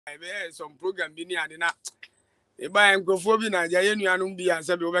some program bi ni ade na e ba enkrofo bi na ja ye nuanum bi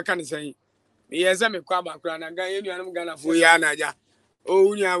anse bi obeka ne sen me ye se me kwa ba kura na gan ye nuanum Ghana fo ya na ja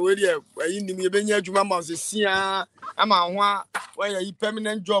o nya we de ayi nim ye benya adwuma ma se sia ama ho a we yi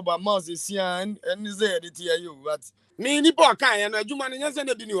permanent job ama se sia en ze de ti ayi o but me ni po kan ye no adwuma no nya se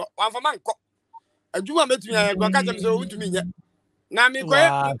na bi ni ho wa fa man ko adwuma metumi ya gwa ka jem se o ntumi nya na me ko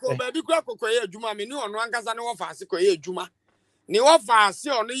ba bi kura kokoye adwuma me ni ono ankasa ne wo fa ase koye adwuma ni wo fa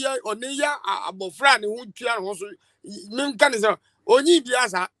ase ono ya abofra ne ho tua ne ho so me nka ne se onyi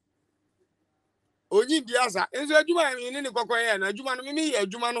biasa enso adwuma me ni kokoye na adwuma no me ye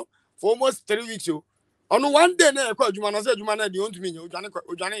adwuma no for almost 3 weeks o ono one day na e ko adwuma no se adwuma na de ontumi nya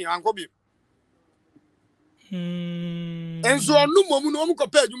odwane ya anko bi enso onu momu no mu ko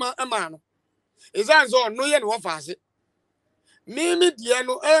pa adwuma e ma no ezanzo ono ye ne wo fa ase Mimi die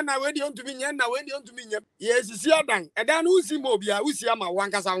no na we di ontumi nya na we di ontumi nya ye sisi adan edan no usi mo bia usi ama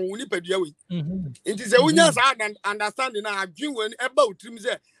wankasa ho ni padua we nti se unya sa understanding na adwin we eba utrim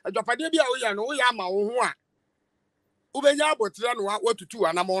se adwapade bia wo ya no wo ya ama wo ho a ubenya abotre no watutu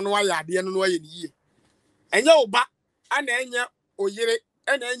anamo no ya ade no ye ni yie enye oba ana enye oyire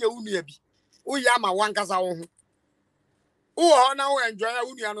ana enye unua bi wo ya ama wankasa wo ho wo na wo enjoy a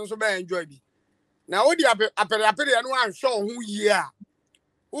unua no so be enjoy bi na odi apere no anhwe ho yie a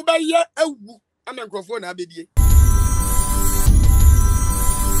wo be ye awu ama microphone na bedie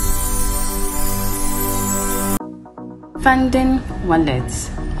Funding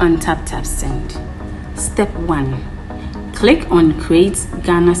wallets on TapTapSend. Step 1. Click on Create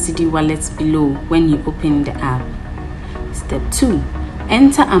Ghana Cedi Wallets below when you open the app. Step 2.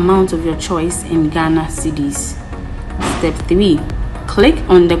 Enter amount of your choice in Ghana Cedis. Step 3. Click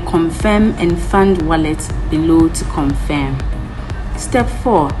on the Confirm and Fund wallet below to confirm. Step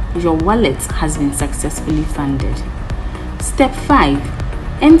 4. Your wallet has been successfully funded. Step 5.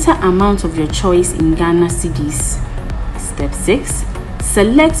 Enter amount of your choice in Ghana Cedis. Step 6.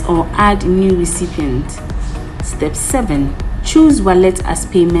 Select or add new recipient. Step 7. Choose wallet as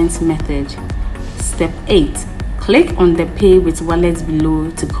payment method. Step 8. Click on the Pay with Wallet below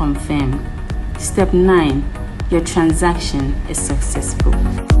to confirm. Step 9. Your transaction is successful.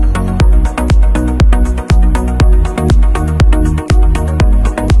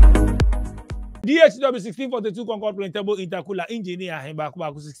 DHW 1642 Concord Printable Intercooler Engineer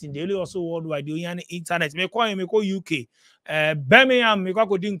Hembaku 16 daily also worldwide the internet me ko UK Birmingham me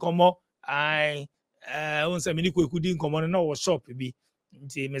ko din komo I won say me ni ko din komo no wo shop bi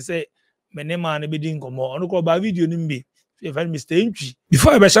nti me say me ne man be din komo ono ko ba video ni mbe if I Mr. Entry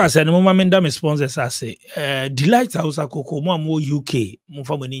before I be sure say no mama me sponsors say Delight House Akoko mo UK mo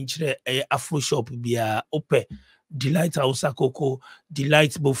fa mo ni nkire Afro shop bia ope Delight House Akoko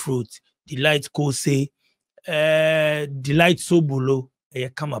Delight Bo Fruit Delight Kose, Delight Sobulo,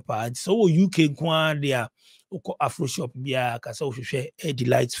 Kamapa. So UK kwa dia oko Afro shop bia kasa ohwehwe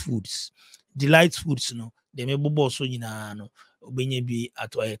Delight Foods. Delight Foods no, de me bobo so nyina no, obenye bi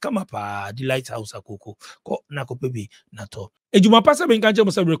ato Kamapa Delight House Akoko. Ko na kopebi na to. Ejuma pasa be nkanche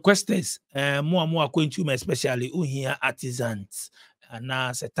mo say requesters, mo akwentu especially uhia artisans,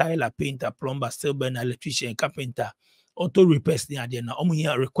 na se tiler, painter, plumber, steel burner, electrician, carpenter. Auto repairs ni ade na omo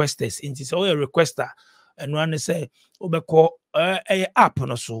here requesters inti so we requester and one say obeko app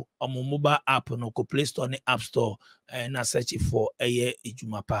no so omo mobile app no ko Play Store ni App Store na search for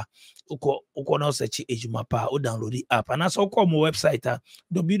ejumapa uko no search ejumapa o download the app and so ko mo website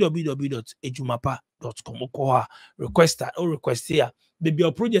www.ejumapa.com ko ha requester o request here baby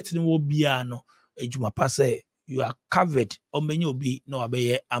your project ni wo bia no ejumapa say you are covered or many will be no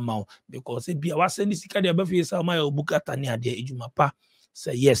abeye amount because if you are sending sika de be say my bukata ni ade ejumapa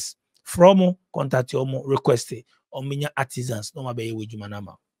say yes from contact your request or many artisans no abeye we juma na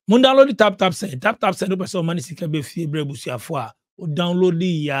ma mun download the TapTapSend no person money sika be fie brebusiafo a o download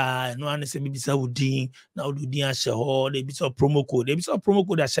ya no an say bibisa udin na udin a share ho de bisa promo code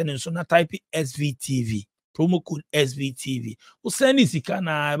a share so na type SVTV promo code SVTV. O send sika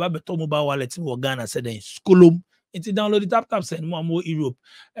na ba beto mobile wallet in Ghana said then skolom. It's download the TapTapSend more Europe,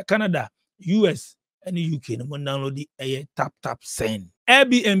 Canada, US, and the UK. No download the TapTapSend.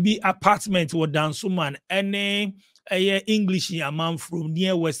 Airbnb apartment was down so man any English man from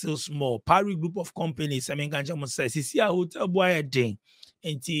near Western Small Paris group of companies. I mean, Ganjamo says, "See a hotel boy a ding."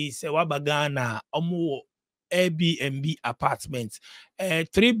 And he said, "Wabagana omo." Airbnb apartment,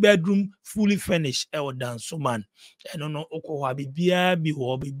 3-bedroom, fully furnished. Dance so man, and no oko bibia bi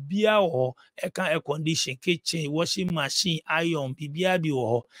ho bibia ho air condition, kitchen, washing machine, iron bibia bi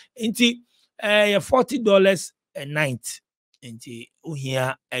ho. Inti $40 a night. Inti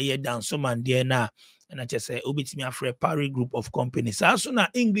uhia dance so man there na and I just say obitimi afre Parry Group of Companies. Also na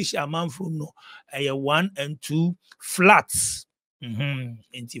English amount from no 1 and 2 flats. And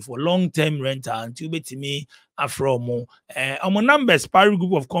for long-term rental until betimi afro mo numbers Parry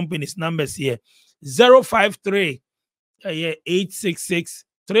Group of Companies numbers here 053 866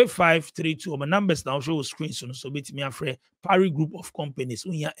 3532. My numbers now show screen so betimi afre Parry Group of Companies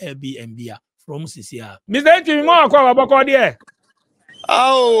unya Airbnb from CCR. Mr. Entry mo akwa abako there.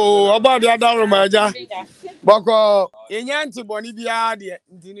 Oh, about the other room, Aja. Boko, Yanti Bonibia, the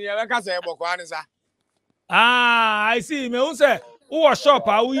Intinia say Bokanisa. I see. Me who say who shop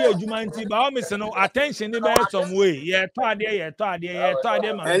who ye jumanti ba o me say no attention be some way. Yeah, to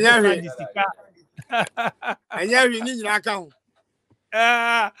ade ma me friend sika. And yeah, we need an account.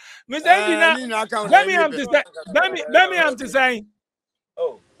 Mr. Engineer, Birmingham to say.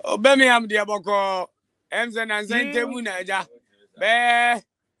 Oh, Birmingham, dear Boko, Emsen and Zente Munaja. Be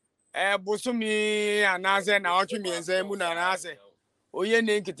Bosumi and Nase and Alchemy and Zemuna and Nase. Oh, you're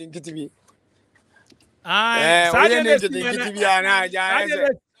naked in Kitty. A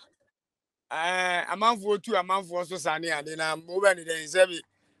month or 2, a month or so, Sunny, and then I'm moving in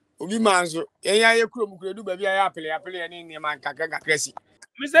Obi manzo enya ye kuro mu kuro du ba bia ya apele ni ne man kakaka kresi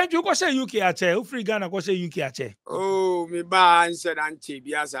Mr. Nju ko she UK ache o free Ghana ko she UK ache oh me ba anse dan che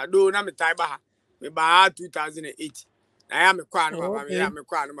bia sa do na me tai ba ha me ba 2008 na ya me kwa no baba me ya me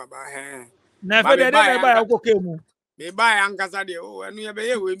kwa no baba he na fe de na ba ya ko ke mu me ba ya nkasa de oh enu ye be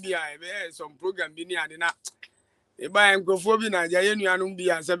ye we bia e be some program bi ni ade na me ba ya nkrofo bi na ja ye nuanu bi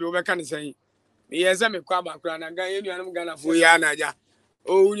ya se be wo be ka ne sen me ye se me kwa ba kura na ga ye nuanu Ghana fo ya na ja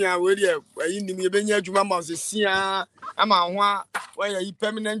oh nya we dey ayi nim ye benya adwuma ma se sia ama ho why yi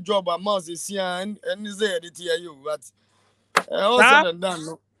permanent job ma se sia en ze dey tie you but also than that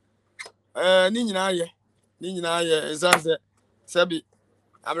no ni nyina ye esanse sabi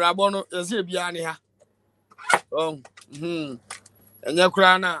abrabo no yesi bia ne ha oh enya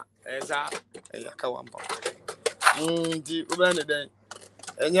kura na esa eyaka wampa di ubane den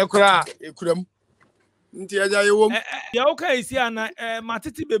enya kura ekuram nti aja ye wom ya okay isi ana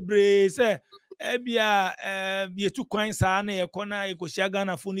matiti bebre se bia yetu kwan sa na ye kona ye koshia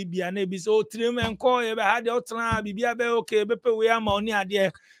Ghana fo ni bia na bi so trem enko ye be ha de otra bibia be okay be pe we ama oni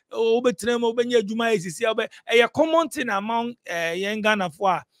ade o be trem o be nya adwuma esisi o be ye common thing among ye Ghana fo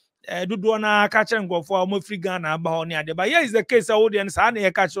a dodo na ka kire ngofo a mo free Ghana ba oni ade ba here is the case how the sa na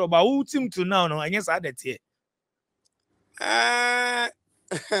ye ka kire ba who team to now no anya sa de tie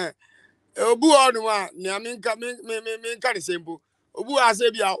obu onu a ni aminka me nka de sembo obu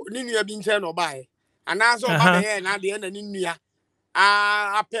ase bia ni nua bi nche no bae ana so ba be na de na ni nua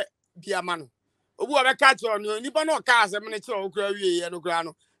ape bia ma no obu a be ka kire no nipa no ka ase me ne kire okura wie ye no kura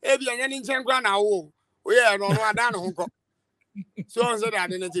no e bia nya ni nche nkura na wo o ye no no ada no ho so on say that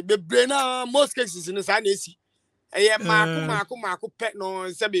ne be brain na most cases ni sa na esi eye maako pe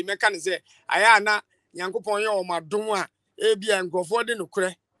no se be me ka ne se aya na Yankopon ye o madom a e bia nkofo de no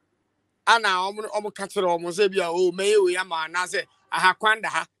kure ana omo katire omo se bia o meye we ya ma na se aha kwanda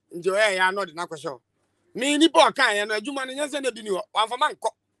ha nje ya no de na kwosho mi ni bo kan ye no adwuma no nyense na bi ni ho wanfa man kọ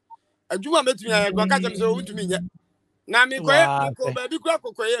adwuma metumi ya kwa kaje me se o ntumi nya na mi ko ba bi kura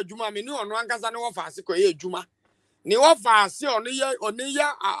kokoye adwuma mi ni ono ankasa ne wo fa ase koye adwuma ni wo fa ase ono ye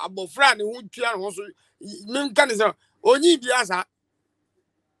abofra ne ho tua no so mi nka ne se onyi biasa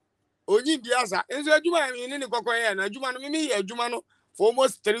enso adwuma mi ni kokoye na adwuma no mi ye adwuma no for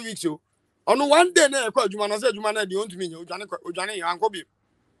almost 3 weeks o ono one day na ekwa adwuma no se adwuma na de ontumi nya odwane ye anko bi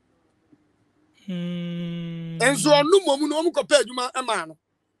enso onu momu no mu kopa adwuma ema no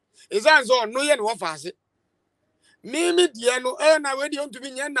ezanso ono ye ne wo fa ase mi die no na we de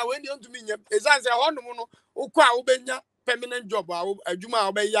ontumi nya na we de ontumi nya ezanso hono no ukwa wo benya permanent job adwuma a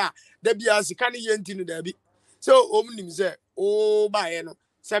wo be ya da bia sika ne ye ntinu da bi so omnim se o ba ye no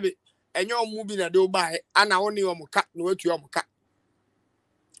sabe enye omu bi na de o ba ana wo ne o ka na watu o ka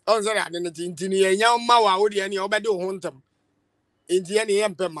on say ade ne ntinu ye nya ma wa wo de ne o be de ho ntam enti ye ne ye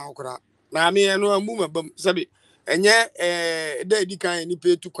mpem ma okra na me no amu mabam sabe enye da edikan ni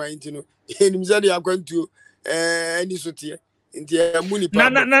pe tu kwan ntinu enim se de akwantuo any sotie nti amu ni pa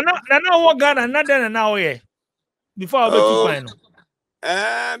na wo Ghana na den na wo ye before we tu kwan no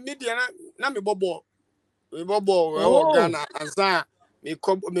media na me bobo Ghana ansa me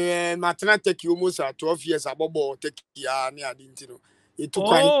matena take almost 12 years abobo take ya ni ade ntino etu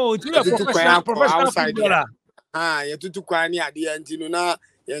kwan professional footballer ye tutu kwan ni ade ntino na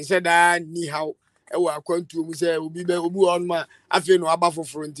ye nse da ni how e wa akwantuo mu se obi on ma afi no aba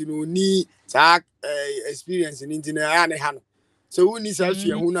foforo ntino ni sa experience ni ntino ya ne ha no so woni sa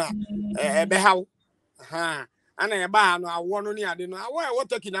hwe hu na be haw ana ye ba no awo no ni ade no awo e wo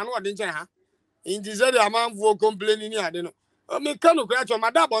take na no ode nche ha In the said a man for complaining, I don't know. Me can no crash on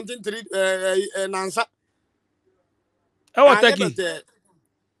my dad wanting to answer. Ewo I Turkey.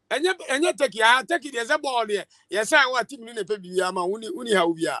 never and yet take it as a ball there. Yes, I want him in a baby ama uni how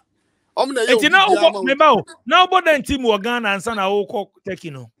we are. Omna yo Enti na be ubo ama. me ba o. Na ubo den team wo Ghana ansa na wo kọ Turkey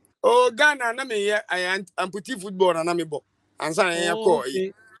no. Oh, Ghana na me I amputee football na me bo. Ansa na Oh, call.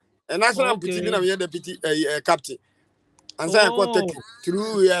 okay. And national amputee Okay. na me deputy captain. Ansa ya Oh. take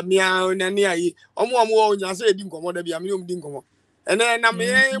through meow na ni ayi. Omo nya say edi nkomo da bia me om di nkomo. Ene na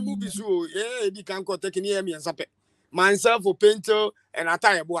me mu bi so edi kan ko take ni me nsape. Myself for painter and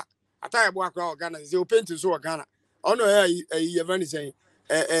attire boa. Attire boa kwa Ghana. Ze painter so Ghana. Ono e very say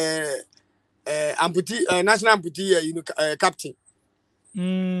amputee national amputee captain.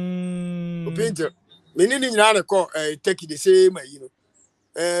 Painter. Me ni nyina na ko take the same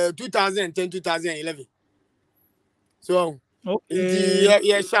 2010 2011. So indeed,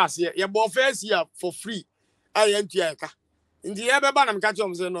 Okay. yeah, but first year for free. I am to ka. Indeed, yeah, be banam catch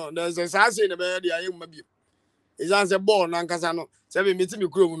say no. There's a say na be dey am mabi. Is answer ball na nkasa no. Say be meet me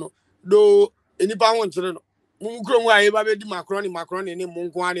krom no. Do enipa ho nkyere no. Mu krom a e ba be di macaroni ne mu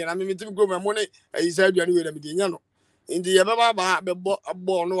nko ade na me meet me krom mo ne say aduane we na me dey nya no. Indeed, yeah, be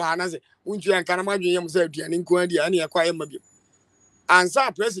ball no ha na say untu anka na madwen yam say aduane nko ade ani e kwa e mabi.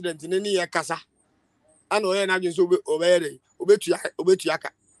 Ansa president ne ne ye kasa. Ana oye na adwen so obeyere obetu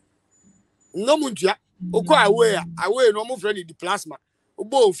aka no muntua okọ away no mo friend di plasma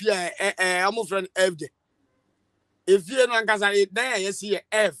obo ofia amo friend f de efie no ankasa dan ya see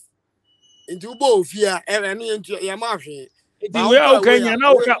f nti obo ofia no yentu ya ma hwe Enti we a Kenya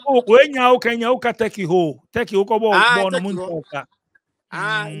na we nya Kenya uka Turkey ho. Turkey uko bo no muntoka.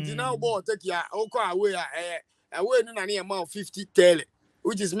 Nti na obo take ya okọ away no na na ma 50 TL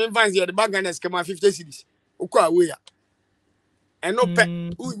which is mean fans here the bag and schema 50 cedis okọ away and no pet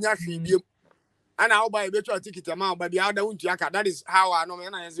unya hwe biem ana how buy better ticket amount but the other won't yaka that is how I know me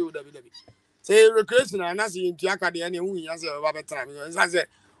na say say recreation na say into yaka de na unya say ba better me say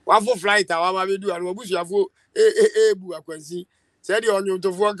wa for flight wa be do and obusu afo bu akwansi say the onyo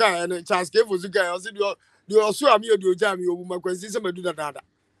to for guy and chance ke for guy o say the osu am ye do jam you obu makwansi say madu da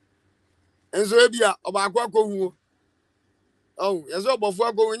enso e bia oba akwa oh yeso obofo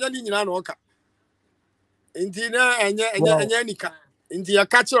akwa nya ni nyina na oka enti na enye nika nti ya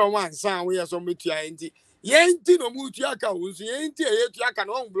catch on one san we so metua nti ye nti no mutua ka wo so ye nti ye tua ka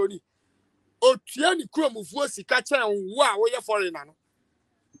no on broni otua ni kromufuo sika chen wo a wo ye foreigner no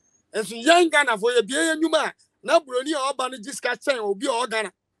enso ye Ghana fo ye bie ye nyuma na broni a oba no sika chen obi o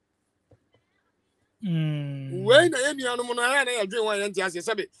Ghana we na ye nuanu mo na ya dwen wan ye nti ase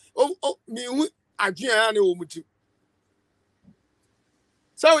sebe o mi hu adwen ya na o mutu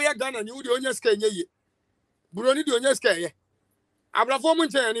so ye Ghana ni wo de onye sika nye ye broni de onye sika ye abrafo mo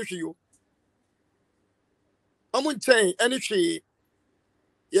nchen ani hwe yo omo nchen ani hwe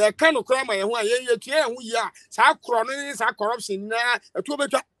ye ka no kra ma ye ho a ye tue ye ho yi a sa kro no ni sa corruption na etu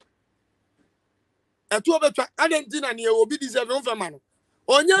obetwa adentina ne obi deserve on fema no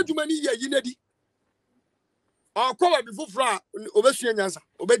onya adwuma ni ye yi na di okwa bi foforo a obesua nyansa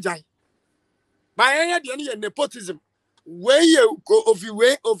obejai ba ye de ne ye nepotism we ye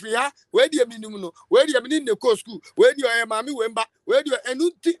ofi ha we de minimum no we de mini ne ko school we de oye mami we mba we de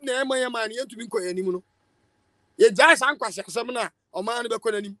enu ti na ema ye ma ne yentumi nko yanim no ye jai san kwase asem na o ma ne be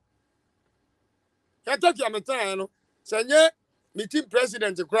ko nanim ya taki ametan no senye meeting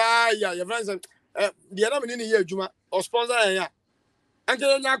president cry ya your friends the other mini ye adwuma o sponsor ya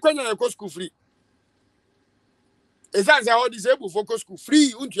anke nya kwanya ya ko school free exactly how disabled focus school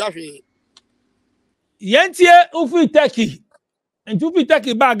free untu ahwe Yentie ufi Turkey. And ufi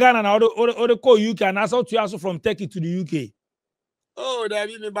Turkey ba Ghana na or call UK and also to also from Turkey to the UK. oh there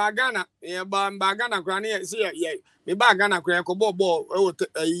be me ba Ghana e ba Ghana kra ne see yeah me ba Ghana kra ko ball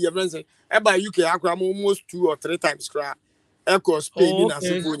your friends e ba UK akra almost 2 or 3 times kra e ko Spain na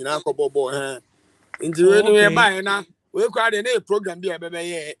sefo nyina ko ball nti we no e ba na we kra de na program bi e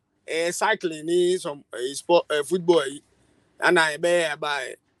be ye cycling ni some sport football and I be ba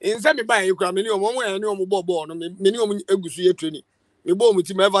inse me ba e kra me ni omo mo ni omo ball no me ni omo egusu ye training me ball mu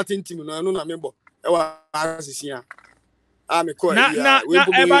team Everton team no no na me ball e wa asisia me ko na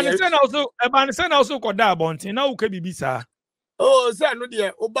ebanisen also koda abontin na uke bibisa oh say no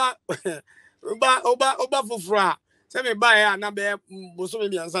de oba foforo a say me ba ya na be boso me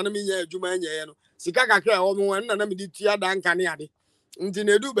biansa na me nya adwuma nya ye no sika kakra o mo na me di tua dan kane ade nti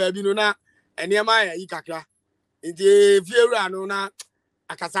na edu ba bi no na enema ya yi kakra nti fiewura no na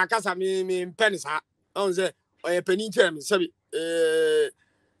akasa me pen sa on say o penin chere me sabi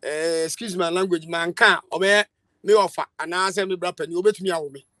excuse my language man kan obe me offer ana say me bra pani obetumi awo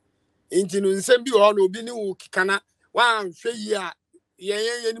me Inti no nsɛm bi wɔ no obi ne wo kana wan hwɛ yi a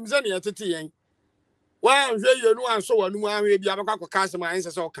yen nim sɛ ne yɛtete yen wan hwɛ yi no an so wanu mu ahwɛ bi abakɔ akɔka asɛm a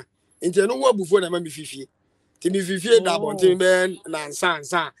ɛnsɛ sɛ ɔka inti no wo abufo na ma me fifie ti me fifie da bonten bɛ na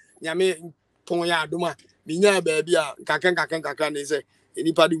nsa nyame pon ya adom a minya ba bi a kakra ne sɛ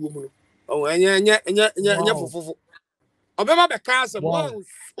enipa de wo mu no o enye fofofo obema be ka asɛm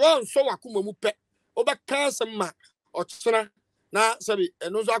wan so wakoma mu pɛ obɛka asɛm ma ɔkyena na sabi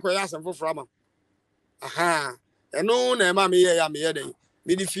eno so akɔyɛ asɛm foforo ama aha eno na ema me ye den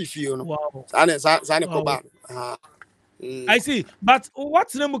me di fifi no sa ne koba aha I see, but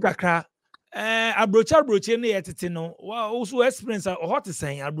what's the mukakra abrocha ne yetete no also experience or hot to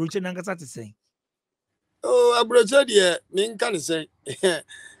say abrocha nankasa to say oh abrocha de me nka ne say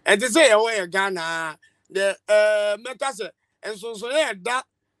and to say e Ghana the meka say enso ye da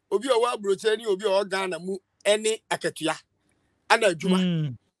obi o wa abrocha ni obi o Ghana mu ene akatua ana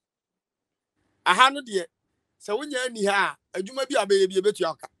adwuma aha no de sɛ wonya ani ha adwuma bi abɛyɛ bi ebetua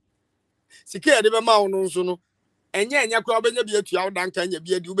aka sika yɛ de bɛma wo no nso no enya kura obenya bi atua wo danka nya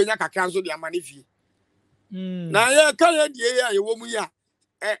bi adi obenya kakra nso de amane fie na ye ka ye die ya ye wo mu ya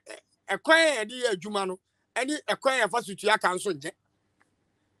ekwan ye de adwuma no ani ekwan ye fa sutua ka nso nje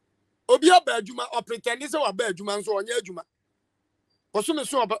obi aba adwuma o pretend say wa ba adwuma nso onya adwuma koso me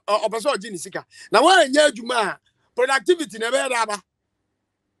so obeso oji ni sika na wa nya adwuma productivity na be da ba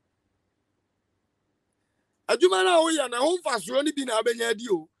adwuma na wo ya na ho mfasoro ni bi na abenya adi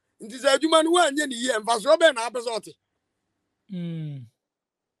o nti sɛ adwuma no wa nya ni ye mfasoro be na apɛ sɛ ɔte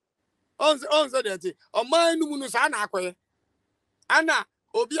on said that o man no mu no sa na akoye ana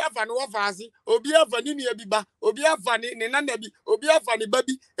obi afa ne wo faase obi afa ni nua bi ba obi afa ni ne nana bi obi afa ni ba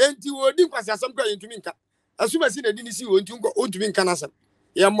bi enti wo di kwasi asem kwa yentumi nka asuma si na di ni si wo enti nko ontumi nka na asem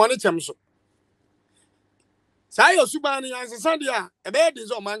ye mmone kyem so sa yo suba ni yanse de a ebe ye di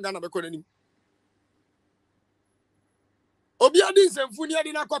zo man ga na be kɔ nanim obi adi nsɛmfu ni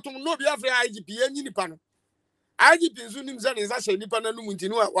adi na kɔtom no obi afra IGP enyi nipa no IGP nso nim sɛ ne nsa hyɛ nipa na no mu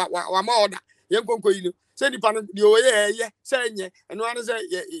ntinu wa ma order yen konko yi no sɛ nipa no de oyɛ sɛ nye ɛno ane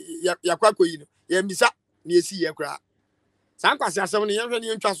sɛ ya kwakɔ yi no ye mbisa na esi ye kra san kwase asɛm no yen hwɛ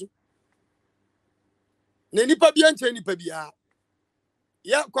ne ntwa so na nipa bi ankyɛ nipa bia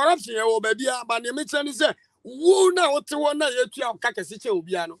ya corruption ye wo ba bia ba ne mekyɛ ne sɛ wo na wote wo na yetua ka kɛse kyɛ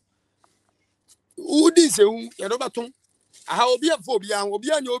obia no udi sɛ hu ye do batom aha obi afo obi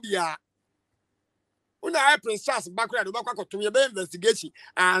anya obia una I Prince Charles bakura do bakwa kotom ye be investigation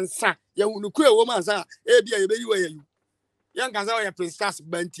ansa ye hunu ku ewo mansa e bia ye be yiwa ye yu yan kan sa ye Prince Charles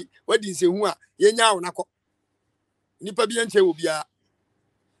banti wadi nse hu a ye nya wo nakọ nipa bi enche obia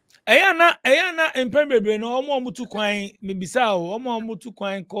eya na empembebre no omo tu kwan mebisa o omo tu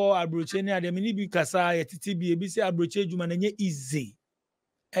kwan ko abroche ni ade mini bi kasa ye titi bi ebi se abroche adwuma na nye easy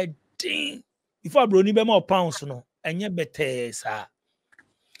edin before abroni be ma pounds no enye better sa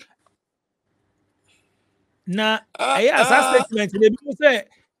na asa statement be bi say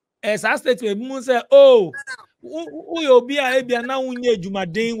asa statement bi mu say oh uyo obi a ebia na wunye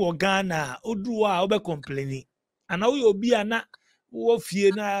adwumaden wo Ghana odu a obe complain ana uyo obi a na wo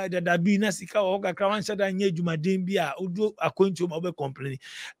fie na dada bi na sika wo kakra wan hyada nye adwumaden bi a odu akonto ma obe complain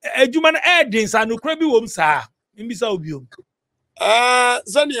adwuma na edin sa no kra bi wom sa mbisa obi om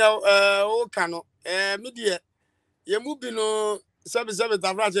zania o kano me de ye mu bi no sebe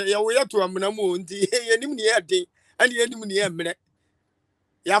tafraje ye wo yeto amna mu nti ye nim ne ye den ani ye nim ne ye mre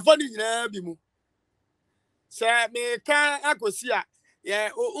ya fa ni nyina bi mu se me ka akosi a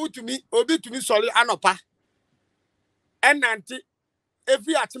ye obi tumi sori anopa enanti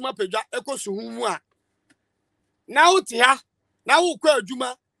efi atima pedwa ekosu hu mu a na uti ha na wo kwa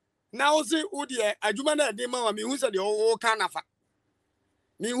adwuma na wo se wo de adwuma na den ma wa me hu se de wo ka nafa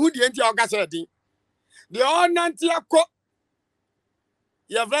me hu de enti o ka se den de onanti akọ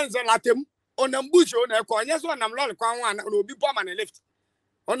your friends are latem on ambush on a coin, yes, on am lolly one will be bomb and lift.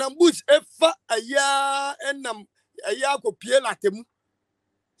 On ambush efa a year and a year co pie latem.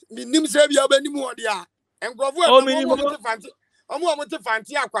 Minim save your any more dear. And go fancy. I'm going to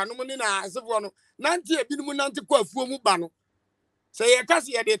fancy a quanumina as of one. Nanti a binimu nanti qua fumu bano. Say a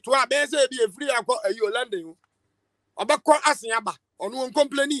cassie at the 12 days be a free a you landing. About call us yaba on one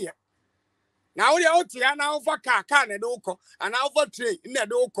complaining. Now we out here now for car and oko and now for train in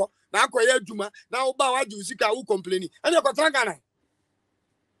the oko now koya juma now ba ju sika who complaining and you got Ghana.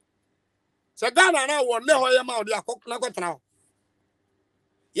 So Ghana now one le hoya ma odi akok na kwetana.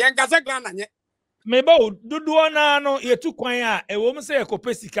 Yen gasa Ghana nye. Mebo dodo na no ye tu kwan a e wo m se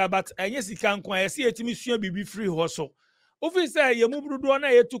ekope sika but enye sika nkwan ye se yetimi sua bibi free ho so. Ofi say ye mu dodo na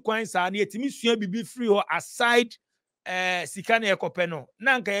ye tu kwan sa na yetimi sua bibi free ho aside sika na ekope no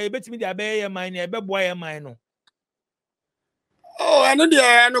na nka e betimi de abe man na ebe boa ye man no oh eno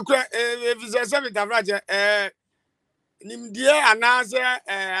de no kra visa service average nimdie anaze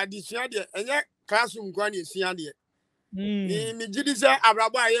addition de enye classroom kwa na esua de mi gidi se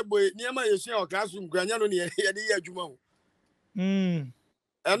abrabo aye boy niam ayesua o classroom kwa nya no ne ye de adwuma ho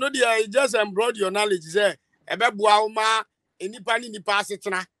eno de just embroad your knowledge say ebe boa wo ma enipa ni nipa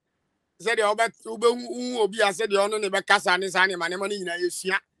asetena se de obehu obi ase de ono ne be kasa ne sa ne ma ne mo nyina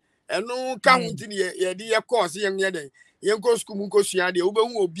yesua eno ka hu nti ne ye de ye course ye nye den ye nko school mu nko sua de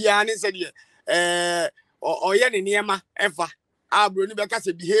obehu obi a ne se de oye ne niema efa abro ni be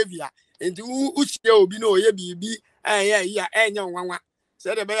kasa behavior enti uchie obi na oye bibi ya enya nwanwa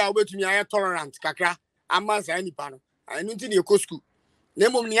se de be ya obetumi aye tolerant kakra ama sa nipa no enu nti ne ye ko school na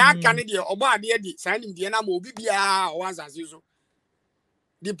mom ni aka ne de obo ade de sa nim de na ma obi bia o wazazi so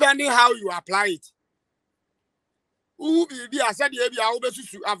depending how you apply it bi said ye bia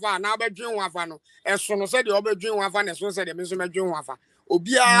obesusu afa na obedwen ho afa no eso no said ye obedwen ho afa na eso said ye me so medwen ho afa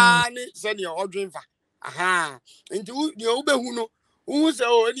obia ne said ye odwen fa aha nti ni obehu no hu se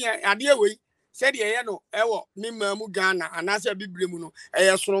o ni ade we said ye no ewo memamu Ghana anase bibre mu no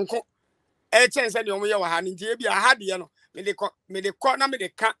eye soronko chen said ye omo ye wa ha nti e bia ha de no me de ko na me de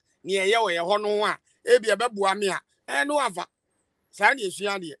ka ni eye wo ye ho no a e bia beboa me a no afa sa ni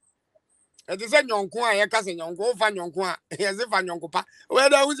esua de it is a nyonko a ye kase nyonko fa nyonko a ye se fa nyonko pa we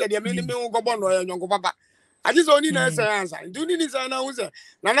da hu se de me me go bono ye nyonko papa aji so ni na ese answer ndu ni sa na hu se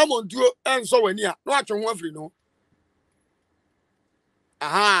na na montuo enso wani a no atwe ho afiri no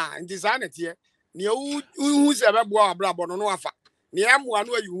aha ndi sa na tie ni hu se be boa abrabo no afa ni amua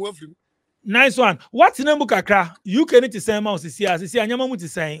no ayi ho afiri. Nice one. What's in the book akra? You can it same mouse see anyama mu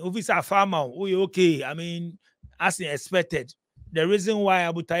say officer farmer we okay. I mean as expected. The reason why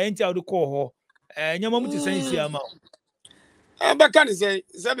abutayenti out the call anyama mu say see ama. Baka ni say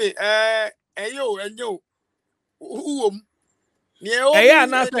sabe eyo enyo uwom. Ni e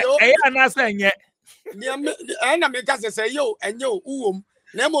na say nye. Ni na me ka say yo enyo uwom.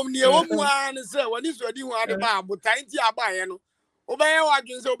 Na mom ni e wo mu a ne say wani so di hu ade ba abutayenti aba ye no. Obeye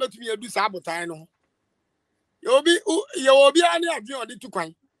wadwen se obetumi edu sa abotan no obi ani adwen odi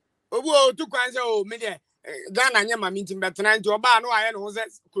tukwan obi o tukwan se o me de Ghana nya ma minti betena nti oba no aye no se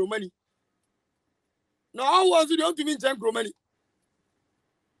kromani no wo so de ontumi nchan kromani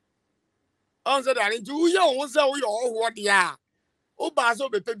on se da nti uye wo se wo yo ho de a oba se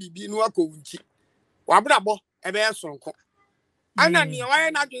obepe bibi no akowunchi wabrabo ebe esonko ana ni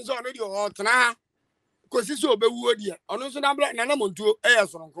wa na adwen se ono de o tena ha kosi so obewu odi ono so na montuo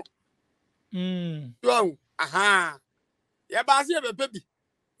soronko yo aha ye ba se be pebi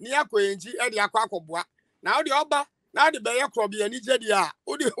ni akoyenchi e de akwakoboa na wo de oba na de be ye krobi ani gedi a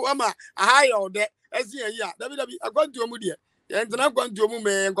wo de wama aha ye ode esi yi a dabi akwantuo mu de ye ntena akwantuo mu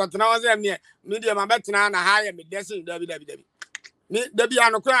me nkontena wo se me de ma betena na ha ye me desi dabi mi dabi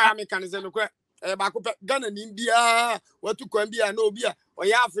anokra me kan se nokra ba ko Ghana ni bia watu kwan bia na obi a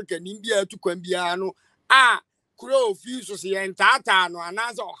oya Africa ni bia tu kwan bia no kuro fi so se ntata no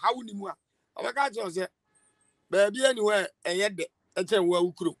anaza o hawo ni mu a obeka je se ba bia ni we eye de echen wa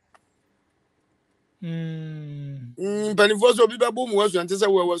ukuro panifo so bi ba bo mu wasu ante se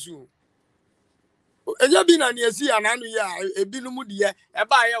wa wasu eja bi na ne esi ananu ya ebinu mu de e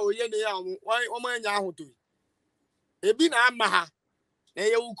ba ya oye ne ya o ma nya ahoto ebi na ama ha na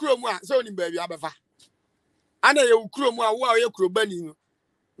ye ukuro mu a se oni ba bi abefa ana ye ukuro mu a wo a ye kuro bani no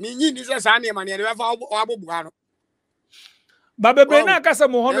mi nyi ni se sa na ma ne de befa obobuha no ba bebre na akasa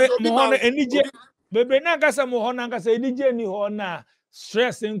mo hono enije bebre na akasa mo hono akasa enije ni ho na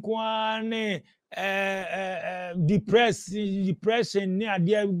stress nkwane depression ni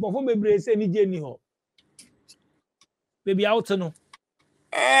ade bofo bebre se enije ni ho baby out no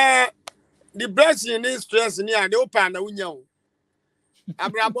depression ni stress ni ade opa na wunya o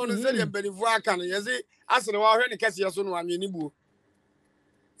abrabo no se de benifo aka no yesi asere wa hwe ne kese yeso no anwe ni buo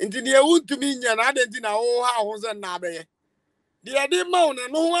nti de ewuntumi nya na ade nti na wo ha ho se na abaye de de ma na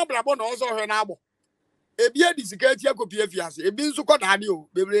no ho abrabo na oso hwe na abo ebi adi sika ti akopie fiase ebi nso kọ daade o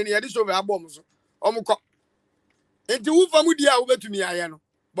bebre ne yede so be abom so omukọ nti wu famu di a wo betumi aye no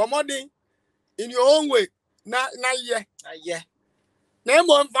bomodin in your own way na ye na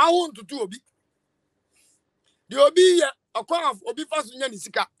mo mfa ho ntutu obi de obi ye akwa obi faso nya ni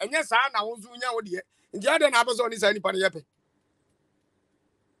sika enye saa na wo nso nya wo de nti ade na abeso ni saa nipa ne yepe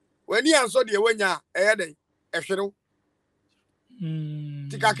wani anso de wanya eye den ehwerew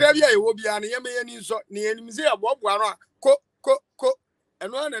tikakra bia ewo bia na yeme ye ni nso na enimze aboboa no ko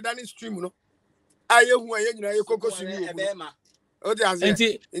eno na dani stream no aye hu aye nyina ye kokosumi o de aze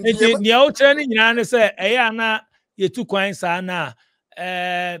enti ni o chere ni nyina ne se eye ana ye tu kwan saa na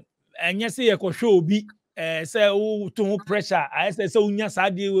enye se ye ko hwe obi say wo to pressure I say unya saa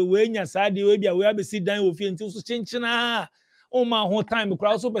de we nya saa de we bia we abesi dan wo fie nti so chenchena o ma ho time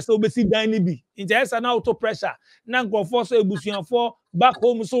kura so pese obesi dan ni bi nti esa na auto pressure na nkofo so ebusuafo back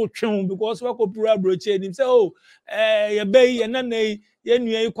home so twem because we ko pura broche nim say oh ye bay ye na nei ye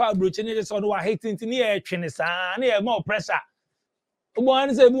nua yi kwa broche ni so no wa hit nti ni ye twene saa na ye more pressure obo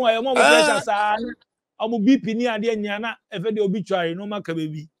an say mu ye more pressure saa omo BP ni ade nya na efe de obi tware no maka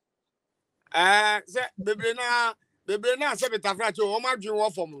bebi say bebre na se betafra che o ma dwen wo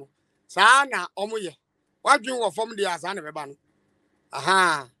fom no saa na omo ye wa dwen wo fom de asa na beba no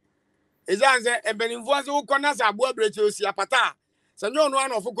aha ezanze ebenimfo ase wo kona sa abo abreche osi apata se nyo no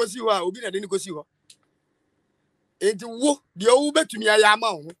ana ofo kosi ho a obi na de ni kosi ho enti wo de o betumi aya ama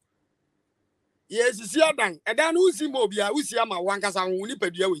ho ye sisi adan edan no usi mo bia usi ama wankasa ho ni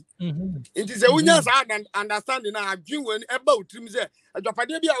padua we enti se unya sa understanding na adwen we eba utrim se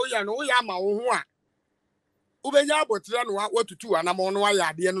adwapade bia wo ya no wo ya ama wo ho a ubenya abotre no watutu anamo no aya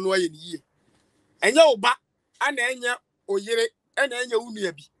ade no aye niye enye oba ana enye oyire ana enye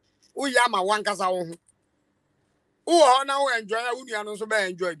unua bi wo ya ama wankasa wo ho wo na wo enjoy a unua no so be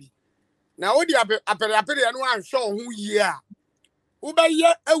enjoy bi na wo di apere no anhwe ho yie a wo be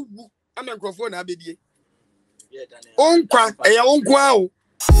ye awu ama microphone na bedie onkwa eya onkwa o.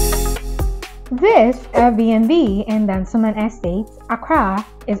 This Airbnb in Dansoman Estates, Accra,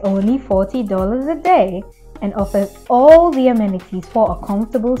 is only $40 a day and offers all the amenities for a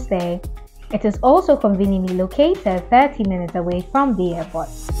comfortable stay. It is also conveniently located 30 minutes away from the airport.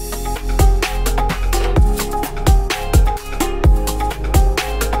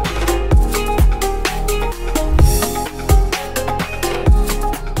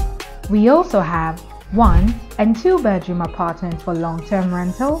 We also have 1 and 2 bedroom apartments for long-term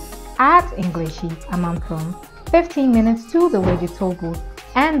rental at English Heat, Amamprum, 15 minutes to the Wedge booth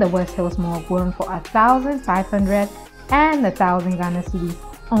and the West Hills Mall going for 1,500 and 1,000 Ghana cedis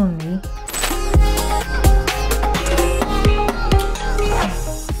only.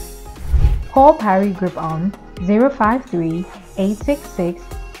 Call Parry Group on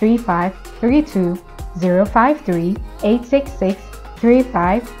 053-866-3532,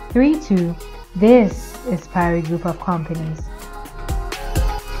 053-866-3532. This is Parry Group of Companies.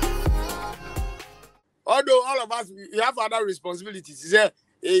 Although all of us, we have other responsibilities.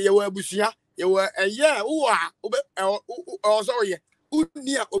 You were busia, you were a year, also ye,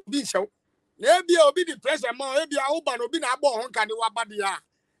 near obi show. Maybe obi the pressure more, maybe I open obi na bo on kadi wabadia.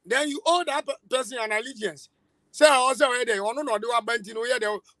 Then you owe that person an allegiance. Say also they want to know the wabanti no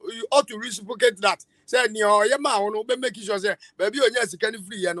you ought to reciprocate that. Say near your ma on be make sure say baby on yes can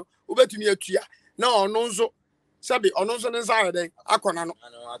free no ube to me a tia. No so sabi ono so inside then akona no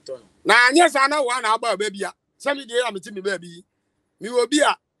na yes ana one aba baby a sabi dey am ti me baby mi obi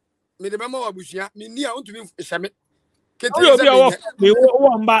a me de mema wabusua me ni a ontumi hye me kete obi a wo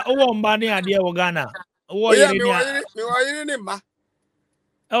mba ne ade wo Ghana wo yire ni a me wo yire ni ma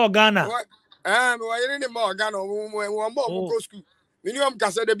wo Ghana me wo yire ni ma Ghana wo mba wo go school me ni am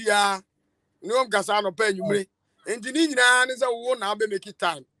kasa da bia ni am kasa no pa anwumre enti ni nyina ne se wo na be make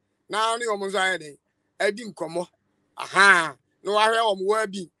time na ni omo so ayede adi nkomo aha no ahwe omo wa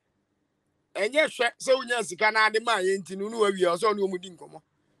bi enye hwe se unya sika na ade ma ye enti no wa wi o so no omudi nkomo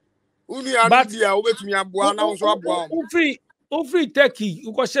unu ya no dia obetumi aboa na so aboa o free Turkey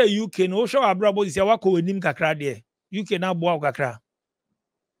uko share UK no show abrabo isi wako wenim kakra de UK na aboa kakra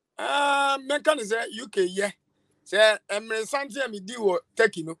menka ne se UK ye se emre sante me di wo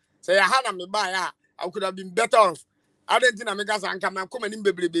Turkey no se ya ha na me ba ya I could have been better off. I don't think I make us and come and come in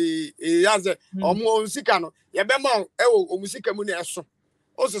baby. As a musicano, ya bemo, musica money so.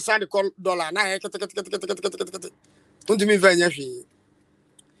 Also, sign the call dollar. Now, to me very yashi.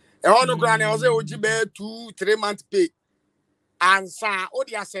 A honor granny was a OGB 2-3 months pay. And sa,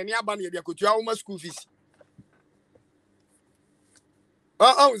 Odia Senia Bunny, they could almost school fees.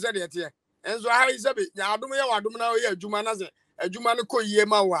 Oh, said it here. And so how is it? I don't know, Jumanaze, a Jumanaco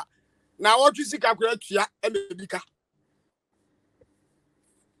Yemawa. Now what you see calculate ya Emeka.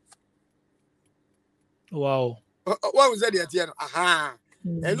 Wow. What was that yet? Aha.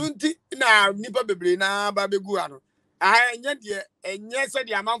 And unti na nipa bebre na ba begu ano. Ah enye de enye se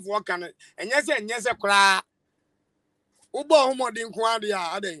de amanfo waka no. Enye se kra. Ubo homodin ko ade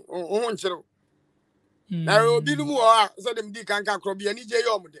a aden. Ho nchiro. Na obi nu mu a se dem di kanka kro bia ni je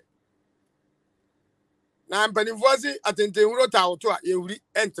yom de. Na mpanimfo si atenten huro ta auto a yehuri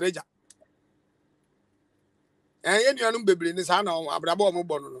entreja. Enye nuanum bebre ni sa na abrabo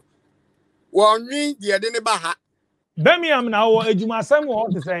ombo no. Wonwi de de ne ba ha. Birmingham na wo ejuma asem wo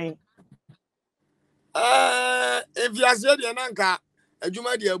te sen. If you are said the Nanka, a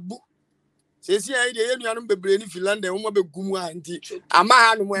Juma de bu. Says here, the Indian Bebre in Finland, the woman be Gumwa and tea. A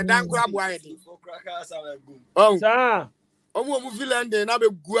man who dan crab wide. Oh, Sir. Omo Finland, and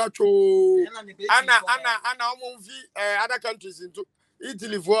Abe Guacho. Anna, other countries into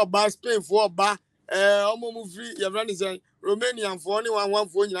Italy for a bar, Spain for a bar, Omo free, Yavanis, Romanian for only one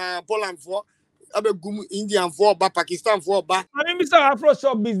for Poland for. Indian for ba Pakistan for ba. I mean, Mr. Afro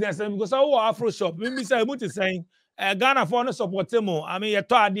shop business because I want Afro shop. Me Mr. Muti saying Ghana for no support mo. I mean, you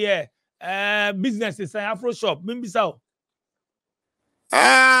thought there business is saying Afro shop. Me Mr.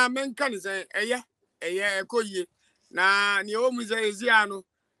 Men kan say ekoye na ni o mu say eziano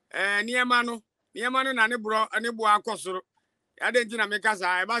niema no na ne bro ne bo akosoro. Ya de nti na me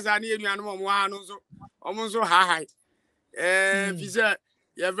kasa e ba sa ne enuano mo ha no so omo so ha fi say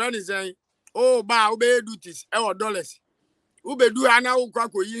your friend is saying oh, ba obey duties, $dollars. Ube do ana ukwa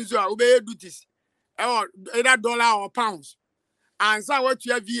yin so obey duties. Either dollar or pounds. And so what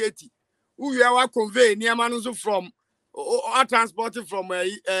you have VAT. Who you are convey near manuso from or transported from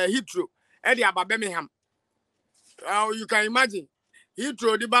Heathrow. Eddie about Birmingham. You can imagine.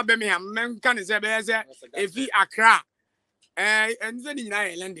 Heathrow the Birmingham men can say if he Accra and then in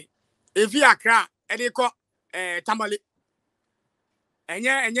Ireland. If he Accra, Eddie call Tamale.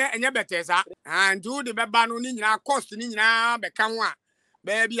 Enye betesa and do the beba no ni nyina cost ni nyina be kan wa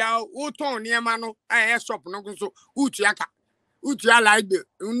baby a uton niema no shop no so utuaka like the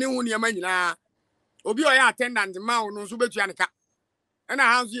ni hu niema nyina obi o ya attendant ma no so betua ne ka na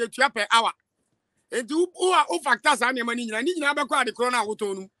hanso ye tua per hour enti o factor sa niema ni nyina be kwa de corona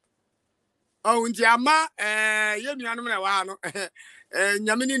uton no o nti ama ye nuanom na wa no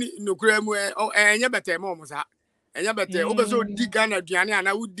nyame ni nokura mu enye betema mo sa enya bete obeso di Ghana aduane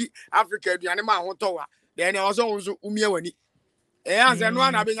ana wudi Africa aduane ma hoto wa de na oso nso umie wani anze no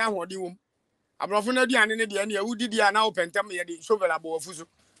ana benya hodi wom abrofo na aduane ne de na wudi dia na opentem ye de shovel abo afuso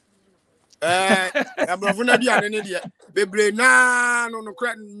abrofo na aduane ne de bebre na no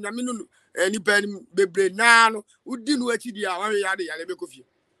kra nyame no nipa ni bebre na no wudi no achi dia wa ya de yale be kofie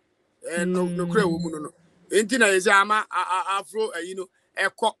no kra wo mu no enti na yesi ama afro ayino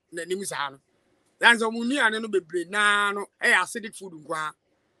ekọ na nim sa no that's a muni and no bebre na no acidic food nkwa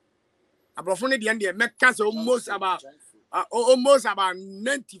abrofo ne de make almost about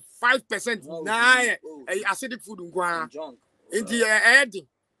 95% na acidic food nkwa enti edi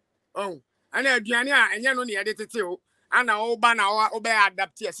oh ana aduane a enye no ne ye de tete o ana o ba na o be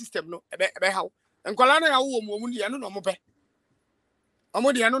adapt your system no ebe haw enkola na ya wo mu ne no mo pe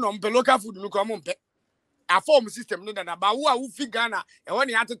omo de no no mpe local food no ko mo mpe a form system no that ba wo a wo fi Ghana e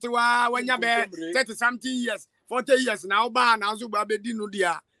woni atetewa wanya be 30 something years 40 years na oba na so ba be di no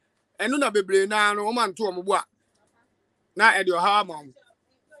dia enu na bebre na no o man to ombo a na e de ha ma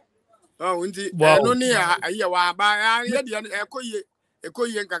oh nti enu ni aye wa ba ye de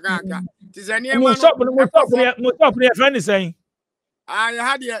ekoye nkaka ti ze ne ma no shop ne friend is saying ya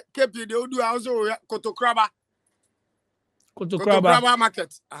had the kepi de odu also kotokraba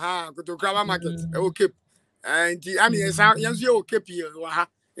market kotokraba market okay nti ami yenso ye o kepi wa ha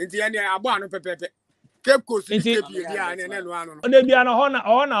nti ya ne abo anu pepepe Cape Coast kepi dia ne no anu no de bia no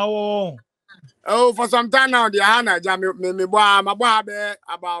hona wo oh for some time now dia ha na ja me bo be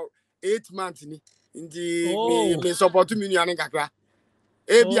about 8 months ni nti me support me nuane kakra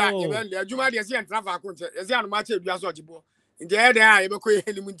bia e be le adwuma de se entra fa ko nte e se anu ma che bia so ojibo nti e de a e be ko ye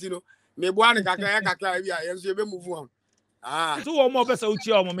ni mu nti no me bo anu kakra bia yenso ye be move on so wo mo pesa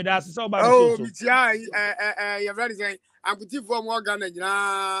uchi o mo me da se so ba so mi tia you very say amputi for mo Ghana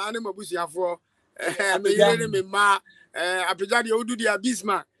nyina ane mabusuafo me yele ne me ma apejade odu dia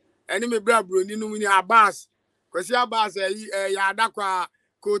bisma ene me bra broni no ni Abbas kwesi Abbas ya adakwa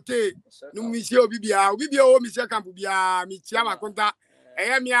kote no mi sie obibia o mi sie camp bia mi tia makonta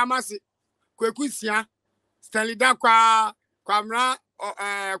mi amase kwekusia Stanley dakwa kwamra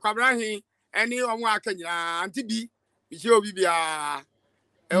hin ene omo akanyira antibi mi sie obibia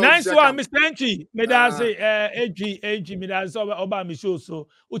nice one Mr. Entry me da say AG me da so oba mi show so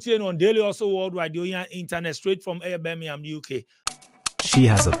utie no on daily also worldwide the internet straight from Birmingham UK. She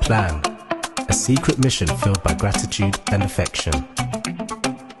has a plan, a secret mission filled by gratitude and affection.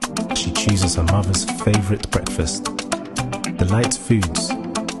 She chooses her mother's favorite breakfast, Delight Foods,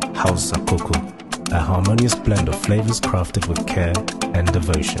 House Sakoko, a harmonious blend of flavors crafted with care and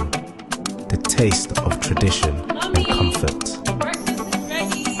devotion. The taste of tradition and comfort.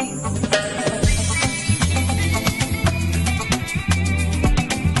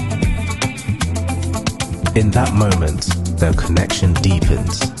 In that moment, their connection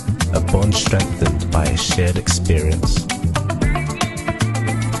deepens, a bond strengthened by a shared experience.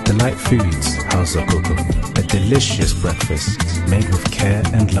 Delight Foods house Koko, a delicious breakfast made with care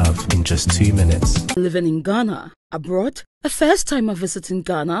and love in just 2 minutes. Living in Ghana, abroad, a first timer visiting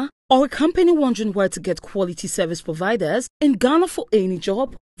Ghana, or a company wondering where to get quality service providers in Ghana for any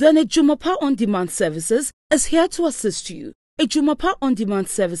job? Then Ejumapa On Demand Services is here to assist you. Ejumapa On Demand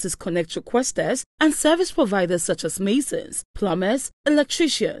Services connect requesters and service providers such as masons, plumbers,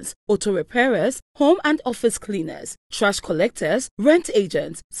 electricians, auto repairers, home and office cleaners, trash collectors, rent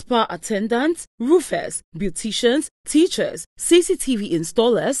agents, spa attendants, roofers, beauticians, teachers, CCTV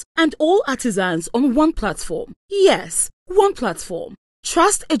installers, and all artisans on one platform. Yes, one platform.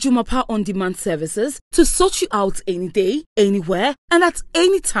 Trust Ejumapa On Demand Services to sort you out any day, anywhere, and at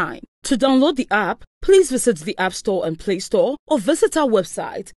any time. To download the app, please visit the App Store and Play Store or visit our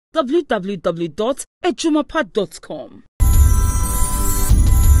website www.ejumapa.com.